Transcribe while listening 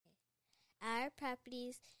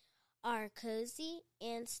properties are cozy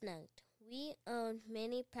and snug. We own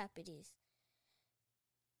many properties.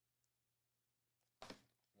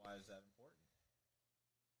 Why is that important?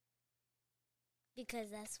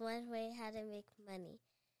 Because that's one way how to make money.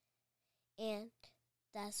 And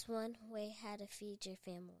that's one way how to feed your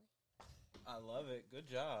family. I love it. Good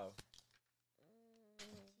job.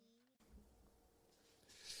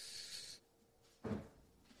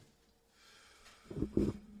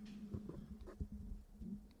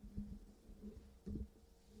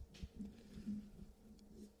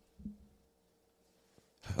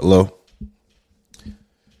 Hello.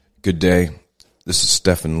 Good day. This is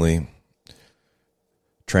Stephen Lee,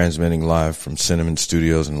 transmitting live from Cinnamon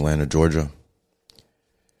Studios in Atlanta, Georgia.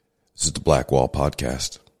 This is the Black Wall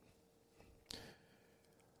Podcast.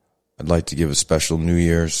 I'd like to give a special New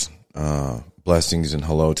Year's blessings and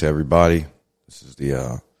hello to everybody. This is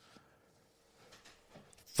the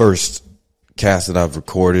first cast that I've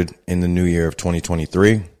recorded in the new year of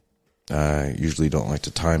 2023. I usually don't like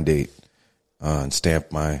to time date and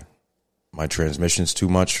stamp my transmissions too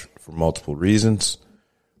much for multiple reasons,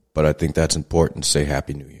 but I think that's important to say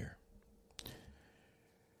Happy New Year.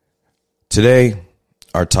 Today,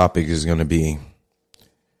 our topic is going to be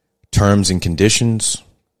terms and conditions,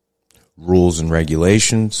 rules and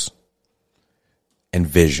regulations, and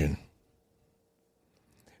vision.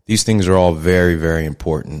 These things are all very, very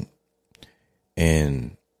important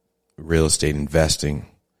in real estate investing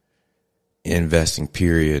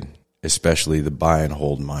period, especially the buy and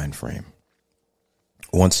hold mind frame.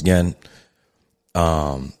 Once again,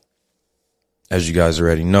 as you guys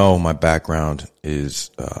already know, my background is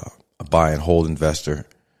a buy and hold investor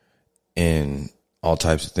in all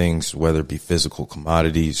types of things, whether it be physical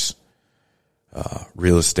commodities,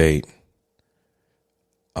 real estate,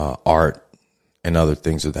 art, and other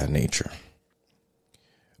things of that nature.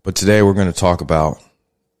 But today we're going to talk about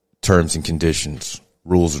terms and conditions,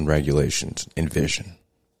 rules and regulations, and vision.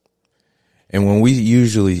 And when we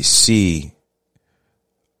usually see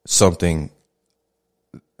something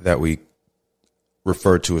that we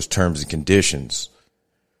refer to as terms and conditions,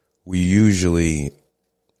 we usually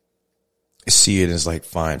see it as like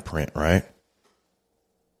fine print, right?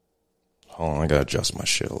 Hold on, I gotta adjust my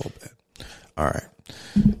shit a little bit. All right.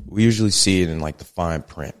 We usually see it in like the fine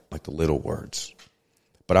print, like the little words.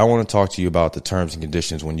 But I want to talk to you about the terms and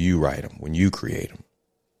conditions when you write them, when you create them.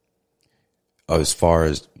 As far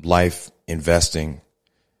as life, investing,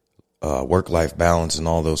 work-life balance, and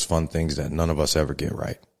all those fun things that none of us ever get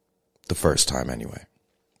right. The first time anyway.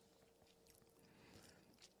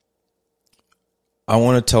 I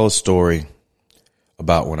want to tell a story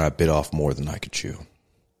about when I bit off more than I could chew.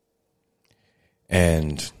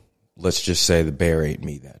 And let's just say the bear ate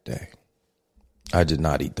me that day. I did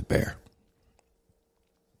not eat the bear.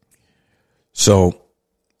 So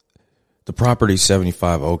the property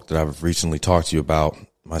 75 Oak that I've recently talked to you about,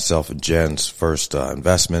 myself and Jen's first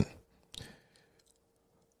investment,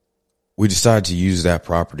 we decided to use that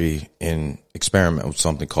property and experiment with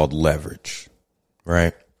something called leverage,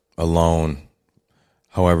 right? A loan,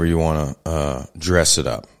 however you want to dress it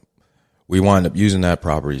up. We wind up using that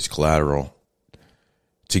property as collateral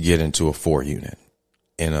to get into a 4-unit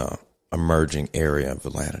in a emerging area of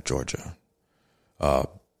Atlanta, Georgia.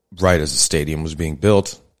 Right as the stadium was being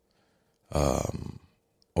built,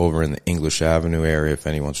 over in the English Avenue area, if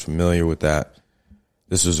anyone's familiar with that.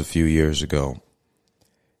 This was a few years ago.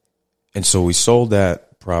 And so we sold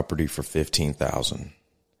that property for $15,000.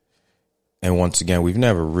 And once again, we've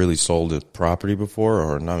never really sold a property before,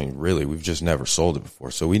 or I mean, really, we've just never sold it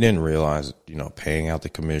before. So we didn't realize, paying out the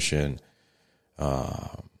commission,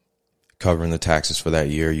 covering the taxes for that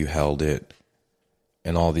year you held it,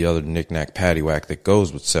 and all the other knick-knack paddywhack that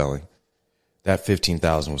goes with selling. That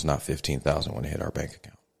 $15,000 was not $15,000 when it hit our bank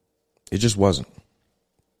account. It just wasn't.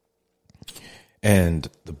 And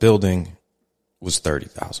the building was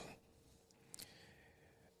 $30,000.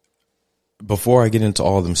 Before I get into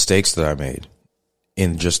all the mistakes that I made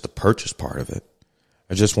in just the purchase part of it,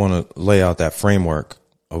 I just want to lay out that framework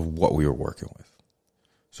of what we were working with.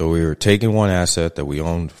 So we were taking one asset that we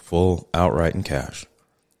owned full outright in cash,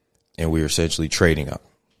 and we were essentially trading up.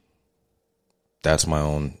 That's my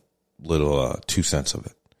own little 2 cents of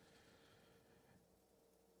it.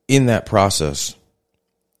 In that process,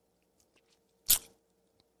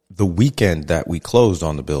 the weekend that we closed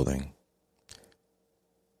on the building,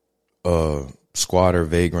 squatter,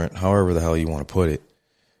 vagrant, however the hell you want to put it,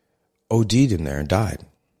 OD'd in there and died.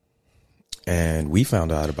 And we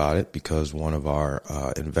found out about it because one of our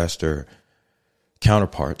investor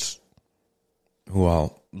counterparts, who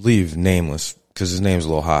I'll leave nameless because his name's a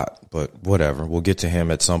little hot, but whatever. We'll get to him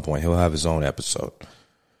at some point. He'll have his own episode.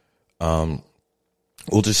 We'll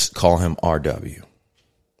just call him RW.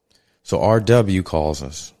 So RW calls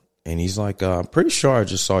us, and he's like, I'm pretty sure I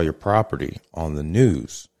just saw your property on the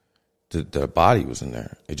news. The body was in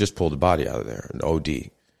there. They just pulled the body out of there, an OD.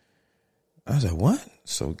 I was like, what?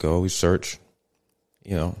 So we search,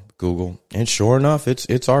 Google, and sure enough,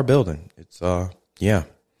 it's our building. It's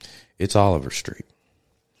it's Oliver Street.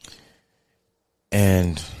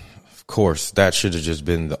 And of course, that should have just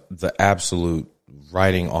been the absolute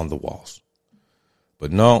writing on the walls.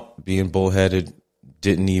 But no, being bullheaded,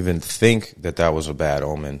 didn't even think that was a bad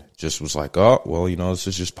omen. Just was like, oh, well, this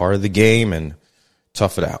is just part of the game and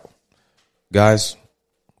tough it out. Guys,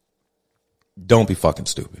 don't be fucking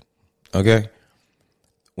stupid, okay?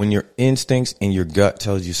 When your instincts and your gut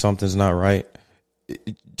tells you something's not right,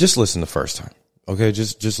 just listen the first time, okay?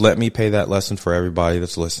 Just let me pay that lesson for everybody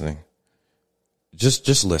that's listening.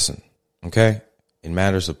 Just listen, okay? In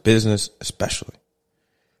matters of business, especially.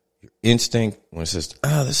 Your instinct, when it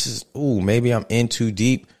says, maybe I'm in too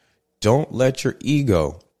deep, don't let your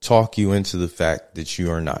ego talk you into the fact that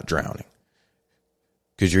you are not drowning.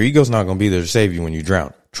 Because your ego's not going to be there to save you when you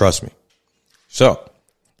drown. Trust me. So,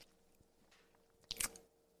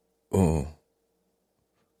 the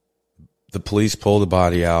police pull the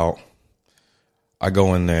body out. I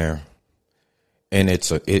go in there, and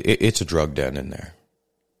it's a drug den in there.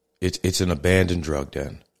 It's an abandoned drug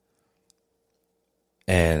den.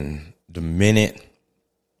 And the minute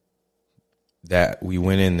that we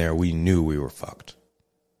went in there, we knew we were fucked.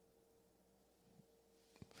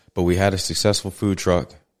 But we had a successful food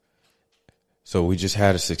truck. So we just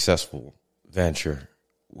had a successful venture.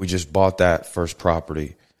 We just bought that first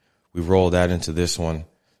property. We rolled that into this one.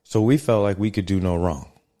 So we felt like we could do no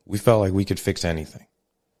wrong. We felt like we could fix anything.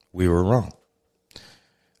 We were wrong.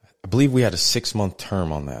 I believe we had a 6-month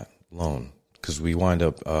term on that loan because we wind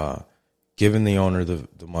up giving the owner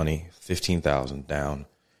the money, $15,000 down,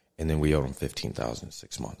 and then we owed him $15,000 in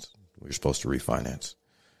 6 months. We were supposed to refinance.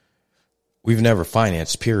 We've never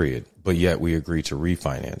financed, period, but yet we agreed to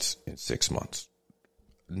refinance in 6 months.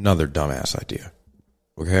 Another dumbass idea,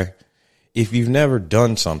 okay? If you've never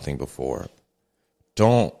done something before,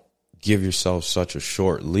 don't give yourself such a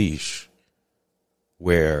short leash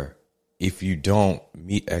where if you don't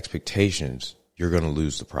meet expectations, you're going to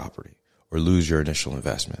lose the property or lose your initial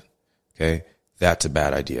investment, okay? That's a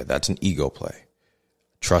bad idea. That's an ego play.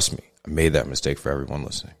 Trust me, I made that mistake for everyone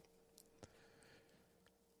listening.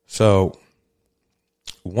 So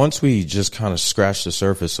once we just kind of scratched the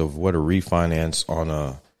surface of what a refinance on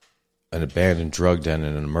an abandoned drug den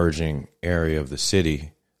in an emerging area of the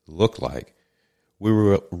city looked like, we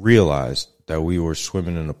realized that we were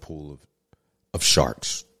swimming in a pool of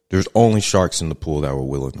sharks. There's only sharks in the pool that were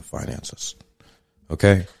willing to finance us.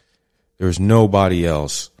 Okay? There's nobody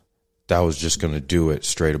else that was just going to do it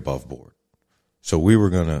straight above board. So we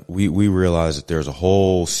realized that there's a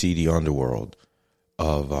whole seedy underworld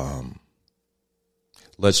of,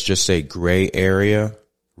 let's just say, gray area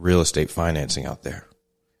real estate financing out there.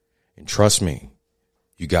 And trust me,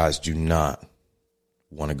 you guys do not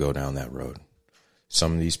want to go down that road.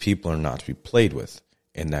 Some of these people are not to be played with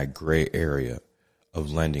in that gray area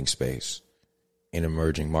of lending space in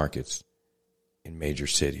emerging markets in major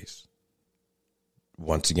cities.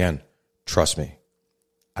 Once again, trust me,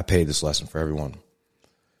 I paid this lesson for everyone.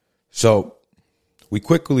 So we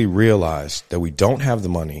quickly realized that we don't have the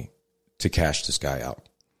money to cash this guy out.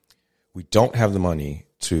 We don't have the money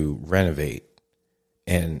to renovate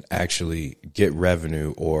and actually get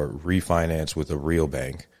revenue or refinance with a real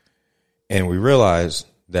bank. And we realized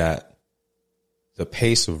that the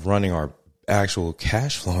pace of running our actual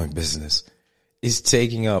cash flowing business is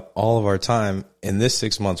taking up all of our time. In this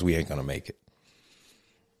 6 months, we ain't going to make it.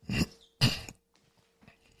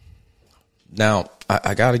 Now,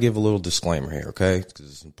 I got to give a little disclaimer here, okay? Because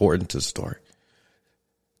it's important to the story.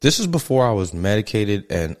 This is before I was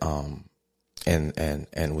medicated and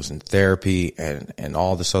was in therapy and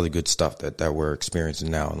all this other good stuff that we're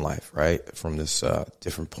experiencing now in life, right? From this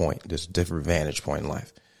different point, this different vantage point in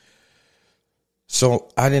life. So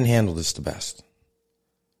I didn't handle this the best.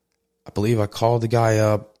 I believe I called the guy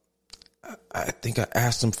up. I think I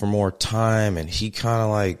asked him for more time, and he kind of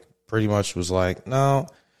like pretty much was like, no,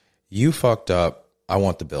 you fucked up. I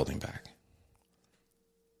want the building back.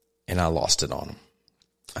 And I lost it on him.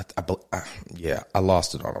 I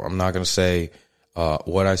lost it on him. I'm not going to say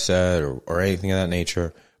what I said or anything of that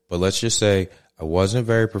nature, but let's just say I wasn't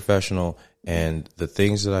very professional, and the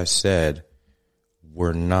things that I said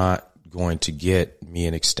were not going to get me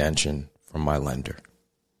an extension from my lender.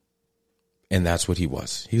 And that's what he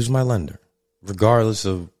was. He was my lender. regardless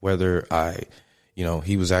of whether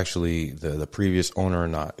he was actually the previous owner or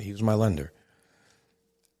not. He was my lender.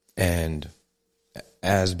 And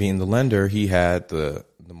as being the lender, he had the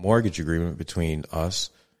mortgage agreement between us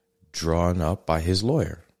drawn up by his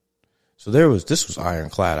lawyer. So this was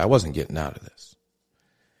ironclad. I wasn't getting out of this.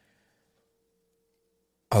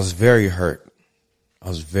 I was very hurt. I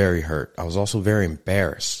was also very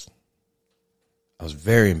embarrassed.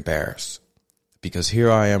 Because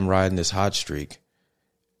here I am riding this hot streak,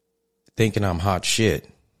 thinking I'm hot shit,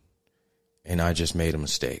 and I just made a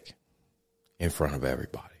mistake in front of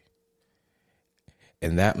everybody.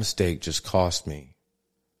 And that mistake just cost me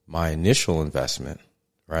my initial investment,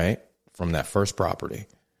 right, from that first property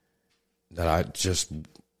that I just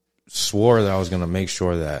swore that I was going to make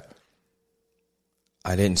sure that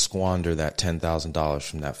I didn't squander that $10,000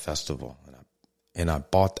 from that festival. And I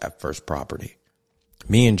bought that first property.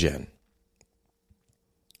 Me and Jen.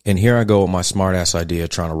 And here I go with my smart ass idea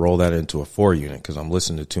trying to roll that into a 4-unit because I'm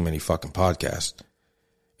listening to too many fucking podcasts.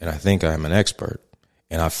 And I think I'm an expert.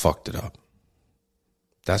 And I fucked it up.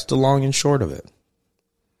 That's the long and short of it.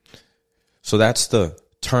 So that's the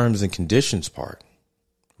terms and conditions part,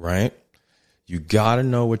 right? You got to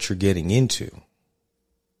know what you're getting into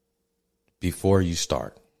before you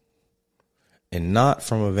start. And not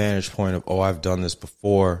from a vantage point of, oh, I've done this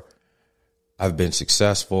before. I've been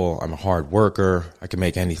successful. I'm a hard worker. I can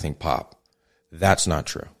make anything pop. That's not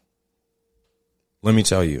true. Let me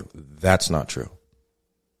tell you, that's not true.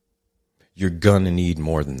 You're going to need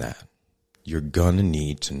more than that. You're going to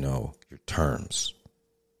need to know your terms,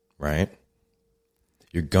 right?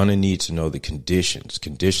 You're going to need to know the conditions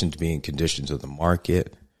being conditions of the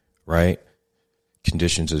market, right?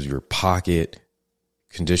 Conditions of your pocket,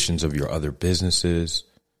 conditions of your other businesses,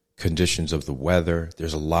 conditions of the weather.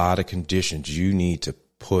 There's a lot of conditions you need to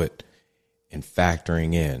put and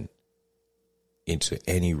factoring into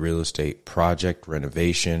any real estate project,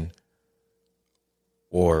 renovation,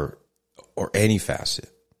 or any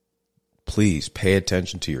facet. Please pay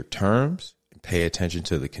attention to your terms and pay attention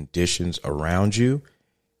to the conditions around you,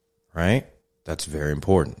 right? That's very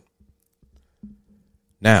important.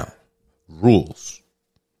 Now, rules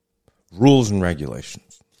and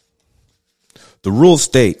regulations. The rules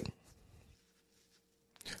state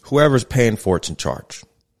whoever's paying for it's in charge.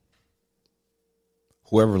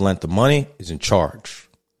 Whoever lent the money is in charge.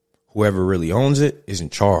 Whoever really owns it is in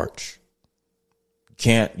charge.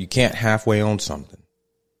 You can't halfway own something.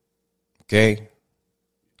 Okay?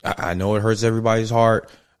 I know it hurts everybody's heart.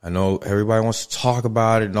 I know everybody wants to talk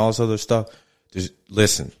about it and all this other stuff. Just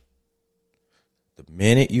listen. The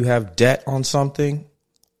minute you have debt on something,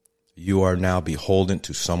 you are now beholden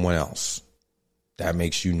to someone else. That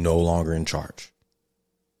makes you no longer in charge.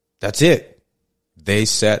 That's it. They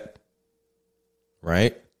set,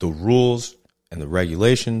 right, the rules and the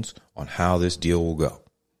regulations on how this deal will go.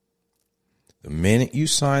 The minute you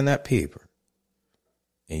sign that paper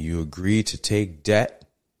and you agree to take debt,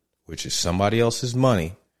 which is somebody else's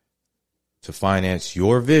money, to finance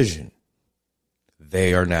your vision,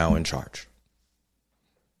 they are now in charge.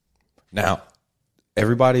 Now,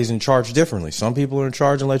 everybody's in charge differently. Some people are in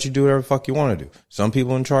charge and let you do whatever the fuck you want to do. Some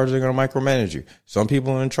people in charge, they're going to micromanage you. Some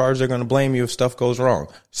people are in charge, they're going to blame you if stuff goes wrong.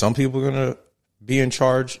 Some people are going to be in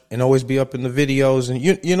charge and always be up in the videos. And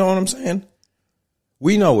you know what I'm saying?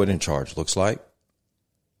 We know what in charge looks like.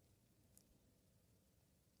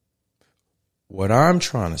 What I'm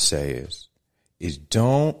trying to say is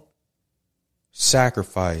don't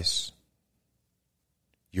sacrifice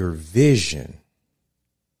your vision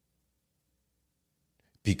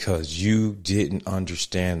because you didn't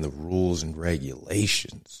understand the rules and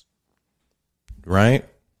regulations, right?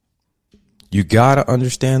 You got to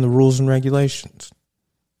understand the rules and regulations.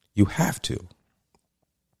 You have to.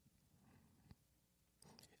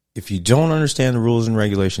 If you don't understand the rules and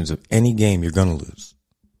regulations of any game, you're going to lose.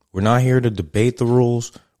 We're not here to debate the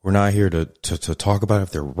rules. We're not here to talk about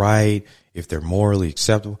if they're right, if they're morally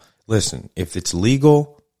acceptable. Listen, if it's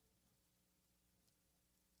legal,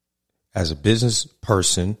 as a business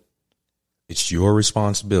person, it's your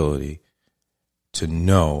responsibility to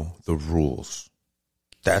know the rules.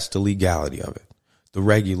 That's the legality of it. The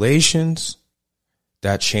regulations,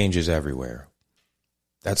 that changes everywhere.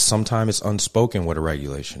 Sometimes it's unspoken what a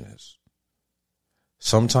regulation is.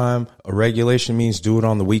 Sometimes a regulation means do it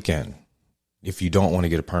on the weekend if you don't want to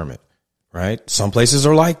get a permit, right? Some places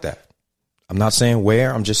are like that. I'm not saying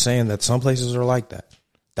where, I'm just saying that some places are like that.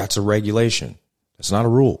 That's a regulation. That's not a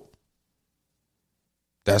rule.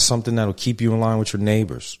 That's something that'll keep you in line with your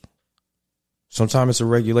neighbors. Sometimes it's a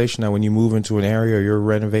regulation that when you move into an area or you're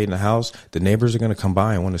renovating a house, the neighbors are going to come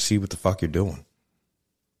by and want to see what the fuck you're doing.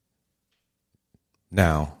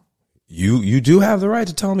 Now, you do have the right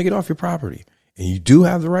to tell them to get off your property, and you do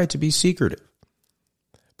have the right to be secretive.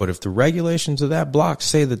 But if the regulations of that block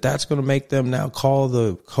say that that's going to make them now call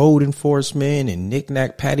the code enforcement and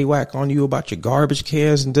knick-knack paddywhack on you about your garbage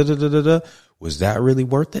cans and da-da-da-da-da, was that really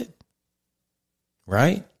worth it?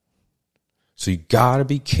 Right? So you got to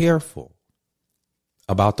be careful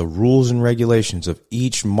about the rules and regulations of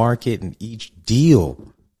each market and each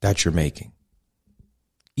deal that you're making.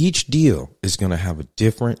 Each deal is going to have a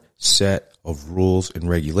different set of rules and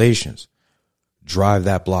regulations. Drive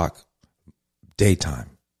that block daytime,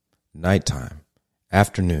 nighttime,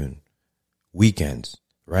 afternoon, weekends,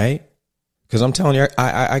 right? Because I'm telling you,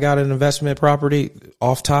 I got an investment property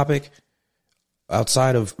off topic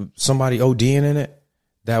outside of somebody ODing in it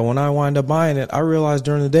that when I wind up buying it, I realize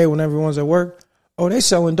during the day when everyone's at work, oh, they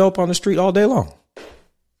selling dope on the street all day long.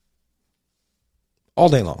 All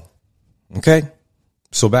day long. Okay?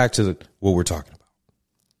 So back to what we're talking about.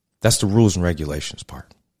 That's the rules and regulations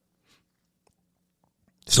part.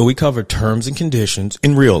 So we covered terms and conditions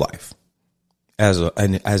in real life as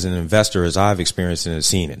an investor, as I've experienced it and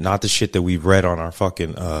seen it, not the shit that we've read on our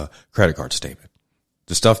fucking credit card statement.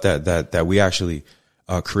 The stuff that we actually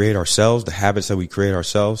create ourselves, the habits that we create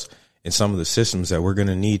ourselves, and some of the systems that we're going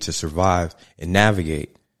to need to survive and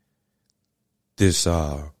navigate this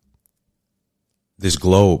this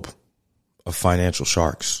globe of financial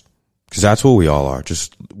sharks. Because that's what we all are.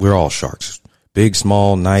 We're all sharks. Big,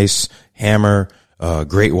 small, nice, hammer,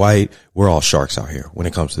 great white. We're all sharks out here when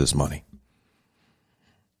it comes to this money.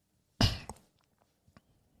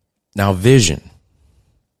 Now, vision.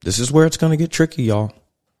 This is where it's going to get tricky, y'all.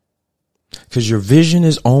 Because your vision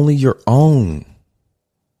is only your own.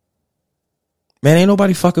 Man, ain't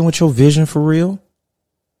nobody fucking with your vision for real.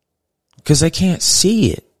 Because they can't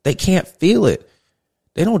see it. They can't feel it.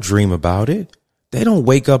 They don't dream about it. They don't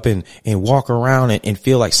wake up and walk around and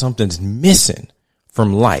feel like something's missing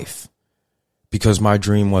from life because my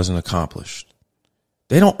dream wasn't accomplished.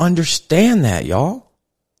 They don't understand that, y'all.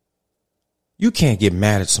 You can't get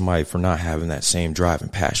mad at somebody for not having that same drive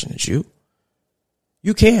and passion as you.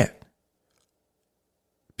 You can't.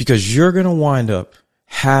 Because you're going to wind up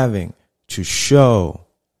having to show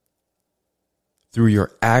through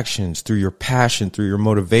your actions, through your passion, through your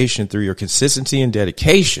motivation, through your consistency and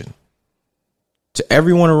dedication to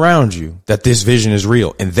everyone around you that this vision is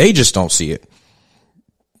real, and they just don't see it.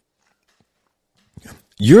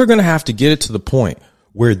 You're going to have to get it to the point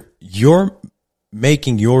where you're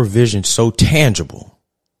making your vision so tangible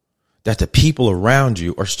that the people around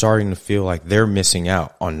you are starting to feel like they're missing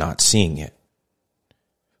out on not seeing it.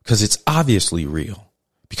 Because it's obviously real.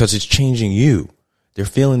 Because it's changing you. They're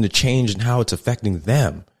feeling the change and how it's affecting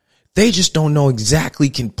them. They just don't know exactly,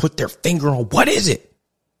 can put their finger on what is it.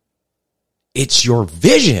 It's your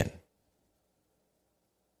vision.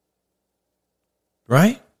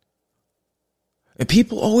 Right? And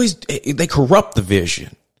people always, they corrupt the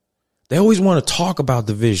vision. They always want to talk about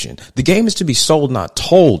the vision. The game is to be sold, not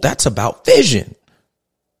told. That's about vision.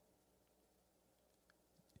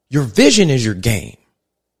 Your vision is your game.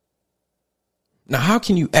 Now, how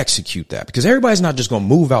can you execute that? Because everybody's not just going to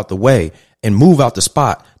move out the way and move out the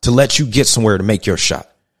spot to let you get somewhere to make your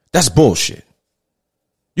shot. That's bullshit.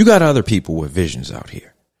 You got other people with visions out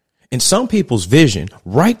here. And some people's vision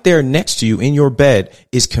right there next to you in your bed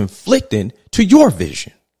is conflicting to your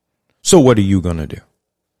vision. So what are you going to do?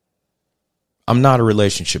 I'm not a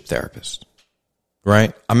relationship therapist,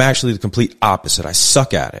 right? I'm actually the complete opposite. I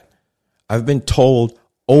suck at it. I've been told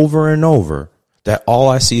over and over that all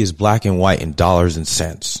I see is black and white and dollars and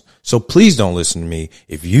cents. So please don't listen to me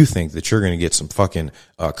if you think that you're going to get some fucking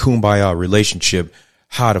kumbaya relationship,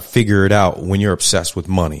 how to figure it out when you're obsessed with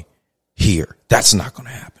money here. That's not going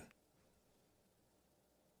to happen.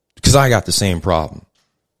 Because I got the same problem.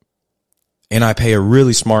 And I pay a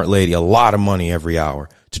really smart lady a lot of money every hour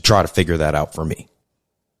to try to figure that out for me.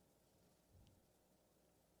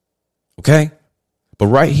 Okay? But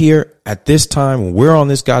right here at this time, when we're on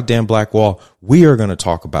this goddamn black wall, we are going to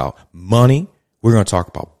talk about money. We're going to talk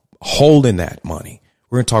about holding that money.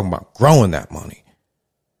 We're going to talk about growing that money.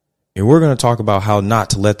 And we're going to talk about how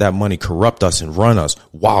not to let that money corrupt us and run us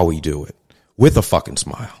while we do it with a fucking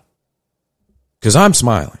smile. Because I'm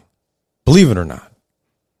smiling, believe it or not.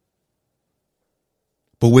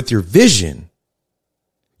 But with your vision,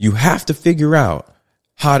 you have to figure out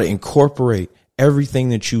how to incorporate everything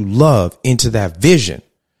that you love into that vision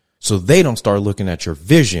so they don't start looking at your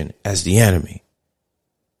vision as the enemy.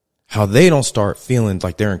 How they don't start feeling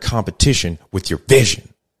like they're in competition with your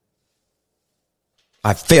vision.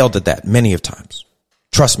 I've failed at that many of times.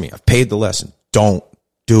 Trust me, I've paid the lesson. Don't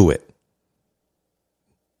do it.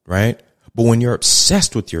 Right? But when you're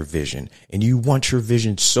obsessed with your vision and you want your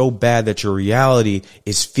vision so bad that your reality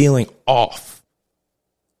is feeling off,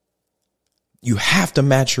 you have to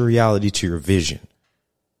match your reality to your vision.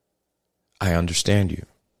 I understand you.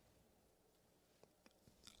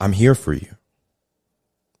 I'm here for you.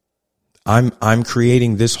 I'm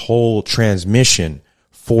creating this whole transmission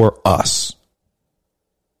for us.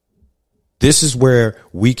 This is where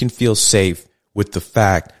we can feel safe with the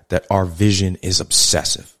fact that our vision is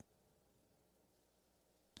obsessive.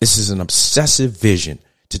 This is an obsessive vision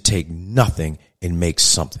to take nothing and make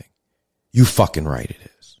something. You fucking right it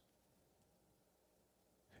is.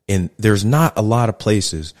 And there's not a lot of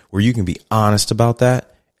places where you can be honest about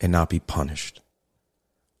that and not be punished.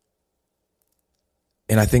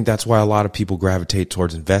 And I think that's why a lot of people gravitate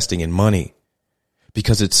towards investing in money,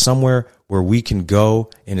 because it's somewhere where we can go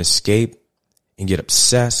and escape and get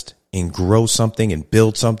obsessed and grow something and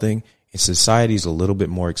build something. And society's a little bit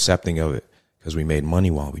more accepting of it because we made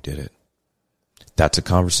money while we did it. That's a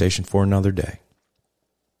conversation for another day.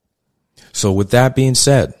 So with that being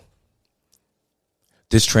said,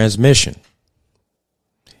 this transmission,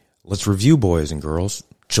 let's review, boys and girls,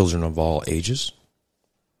 children of all ages,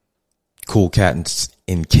 cool cats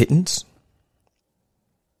and kittens.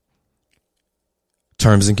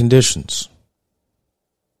 Terms and conditions.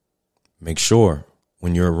 Make sure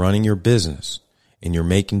when you're running your business and you're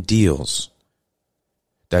making deals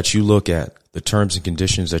that you look at the terms and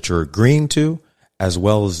conditions that you're agreeing to, as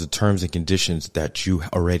well as the terms and conditions that you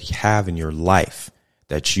already have in your life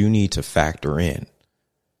that you need to factor in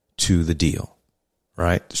to the deal,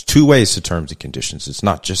 right? There's two ways to terms and conditions. It's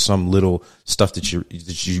not just some little stuff that you're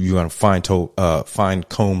going to fine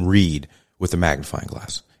comb read with a magnifying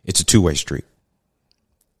glass. It's a two-way street.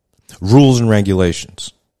 Rules and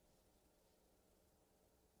regulations.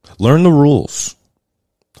 Learn the rules.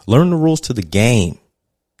 Learn the rules to the game.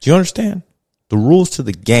 Do you understand? The rules to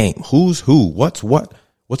the game. Who's who? What's what?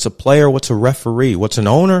 What's a player? What's a referee? What's an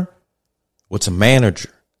owner? What's a manager?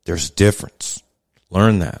 There's a difference.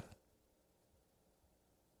 Learn that.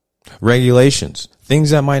 Regulations.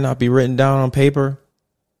 Things that might not be written down on paper.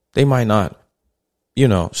 They might not,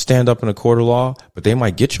 stand up in a court of law, but they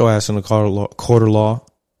might get your ass in a court of law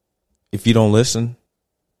if you don't listen.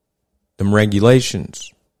 Them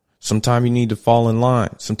regulations. Sometimes you need to fall in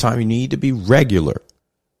line. Sometimes you need to be regular.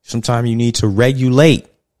 Sometimes you need to regulate,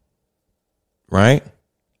 right?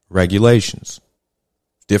 Regulations,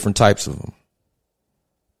 different types of them.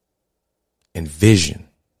 And vision.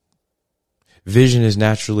 Vision is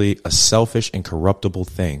naturally a selfish and corruptible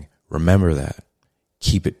thing. Remember that.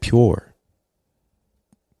 Keep it pure.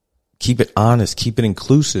 Keep it honest. Keep it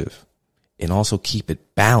inclusive. And also keep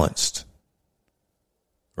it balanced,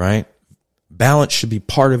 right? Balance should be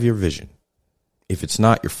part of your vision. If it's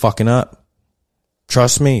not, you're fucking up.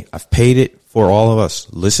 Trust me, I've paid it for all of us.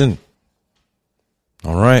 Listen.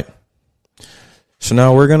 All right. So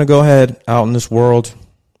now we're going to go ahead out in this world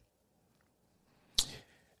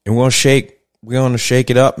and we're going to shake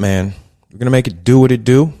it up, man. We're going to make it do what it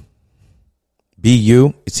do. Be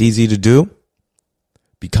you. It's easy to do.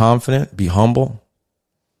 Be confident. Be humble.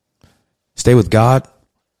 Stay with God.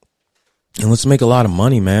 And let's make a lot of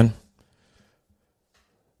money, man.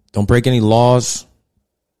 Don't break any laws.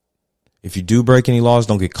 If you do break any laws,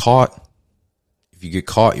 don't get caught. If you get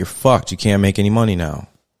caught, you're fucked. You can't make any money now.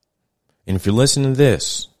 And if you're listening to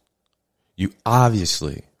this, you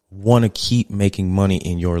obviously want to keep making money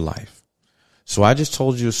in your life. So I just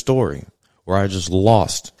told you a story where I just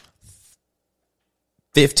lost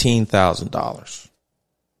 $15,000,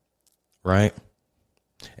 right?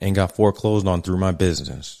 And got foreclosed on through my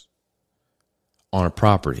business on a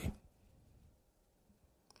property.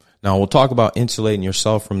 Now, we'll talk about insulating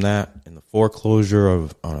yourself from that and the foreclosure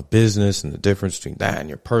on a business and the difference between that and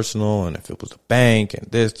your personal, and if it was a bank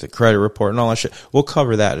and this, the credit report and all that shit. We'll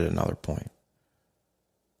cover that at another point.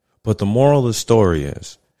 But the moral of the story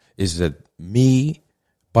is that me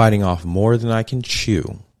biting off more than I can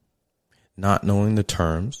chew, not knowing the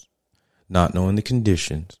terms, not knowing the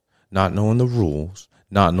conditions, not knowing the rules,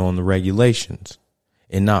 not knowing the regulations,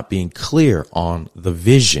 and not being clear on the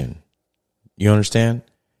vision, you understand?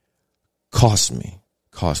 Cost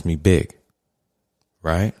me big,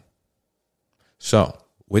 right? So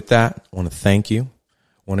with that, I want to thank you.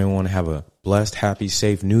 I want to have a blessed, happy,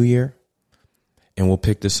 safe new year, and we'll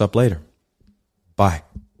pick this up later. Bye.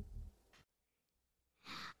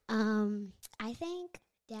 I think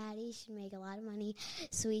Daddy should make a lot of money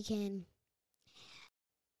so we can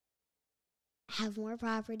have more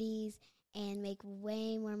properties and make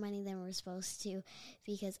way more money than we're supposed to,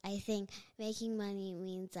 because I think making money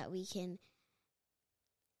means that we can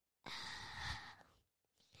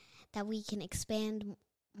that we can expand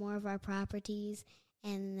more of our properties,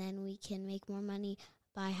 and then we can make more money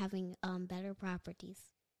by having better properties.